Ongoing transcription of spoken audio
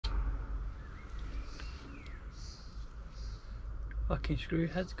Fucking screw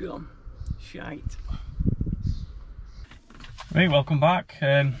head's gone. Shite. Right, welcome back.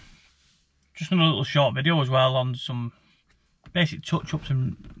 Just another little short video as well on some basic touch-ups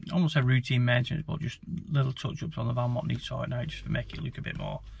and almost a routine maintenance, but just little touch-ups on the van, what needs sorting out, just to make it look a bit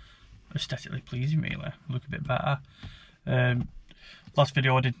more aesthetically pleasing, really, look a bit better. Last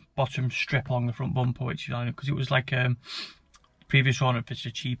video I did bottom strip along the front bumper, which is because it was like previous owner fitted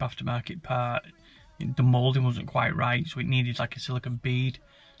a cheap aftermarket part. The moulding wasn't quite right, so it needed like a silicone bead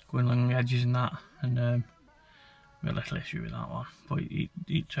going along the edges and that, and we had a little issue with that one, but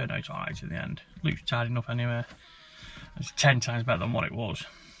it turned out alright in the end. Looks tidy enough anyway. It's 10 times better than what it was.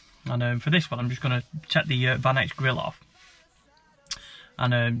 And for this one, I'm just going to take the vanX grill off,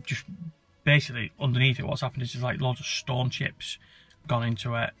 and just basically underneath it, what's happened is there's like loads of stone chips gone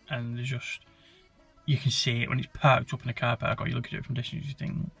into it, and there's just, you can see it when it's parked up in a car park, or you look at it from distance, you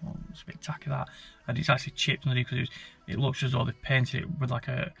think, well, it's a bit tacky that, and it's actually chipped underneath because it looks as though they've painted it with like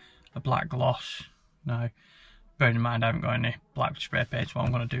a black gloss. Now, bearing in mind I haven't got any black spray paint, so what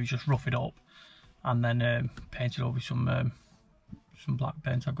I'm going to do is just rough it up and then paint it over with some black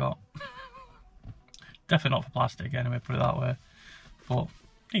paint I've got. Definitely not for plastic anyway, put it that way, but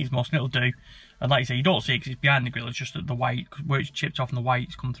needs most, and it'll do. And like you say, you don't see it because it's behind the grill, it's just that the white, where it's chipped off and the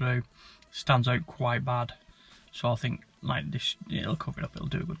white's come through, stands out quite bad. So I think like this, it'll cover it up, it'll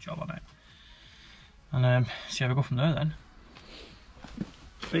do a good job on it. And see how we go from there then.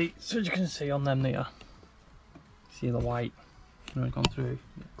 Right, so as you can see on them there, see the white, you know, it's gone through,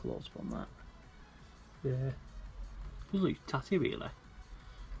 close up on that. Yeah, it looks tatty really.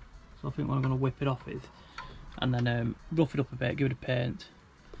 So I think what I'm going to whip it off with, and then rough it up a bit, give it a paint.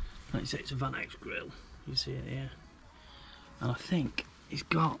 Like you say, it's a vanX grill, you see it here. And I think it's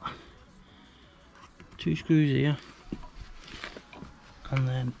got 2 screws here, and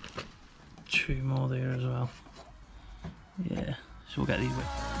then 2 more there as well. Yeah, so we'll get these with.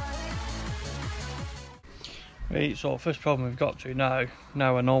 Right, so first problem we've got to now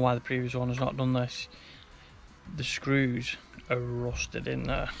I know why the previous one has not done this. The screws are rusted in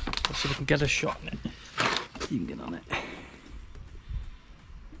there. Let's see if we can get a shot on it. You can get on it.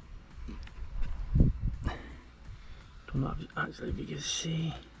 Don't know actually if you can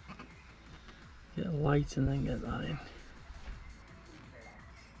see. Get a light and then get that in.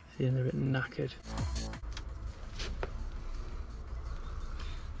 See, they're a bit knackered.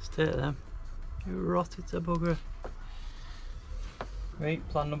 Stay at them. You rotted to bugger. Right,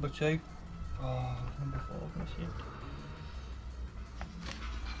 plan number 2. Oh, number 4, can I see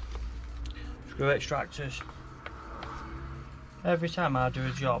it? Screw extractors. Every time I do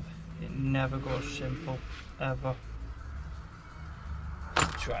a job, it never goes simple, ever.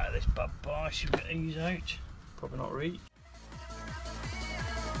 Try this bad boy, see if we get these out. Probably not reach.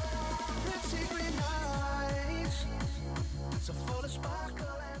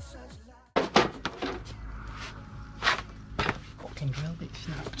 Fucking drill bit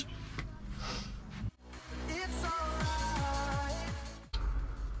snapped.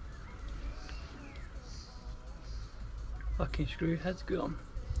 Fucking screw head's gone.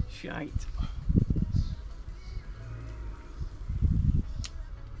 Shite.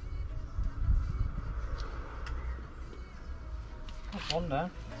 That's one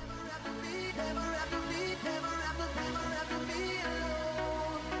down.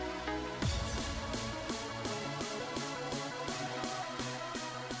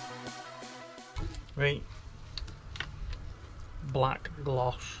 Right. Black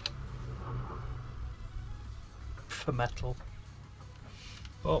gloss for metal.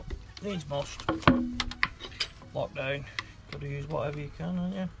 But needs must. Lockdown. Gotta use whatever you can,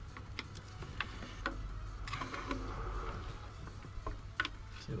 haven't you?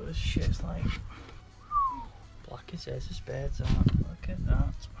 See what this shit's like. Black as ace of spades, that. Look at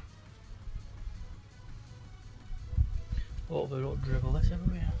that. Hopefully we don't dribble this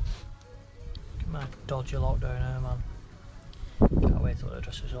everywhere. Come on, dodgy lockdown here, man. Can't wait till the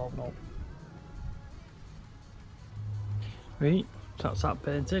dress is open up. Right, so that's that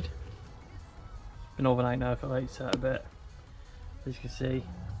painted. Been overnight now for like a bit. As you can see,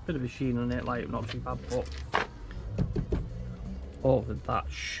 bit of a sheen on it, like not too bad, but over that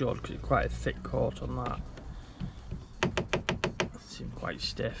should, because it's quite a thick coat on that. It seems quite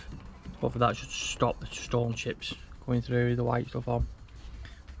stiff. Hopefully that should stop the stone chips going through the white stuff on.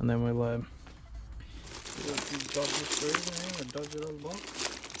 And then we'll dodge the screws in here, a dodgy little box.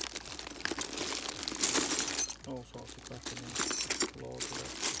 All sorts of crap in there. Loads of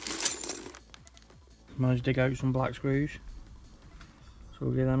it. Managed to dig out some black screws. So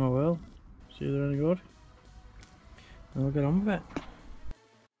we'll give them a whirl. See if they're any good. And we'll get on with it.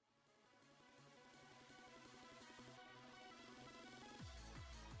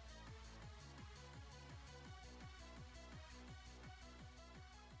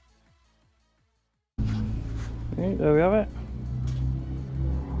 Right, there we have it.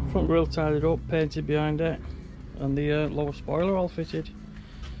 Front grille tidied up, painted behind it, and the lower spoiler all fitted.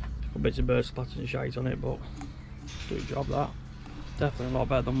 Got bits of bird splatters and shite on it, but good job that. Definitely a lot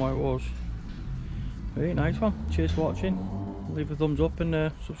better than what it was. Very nice one. Cheers for watching. Leave a thumbs up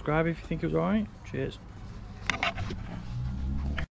and subscribe if you think it was alright. Cheers.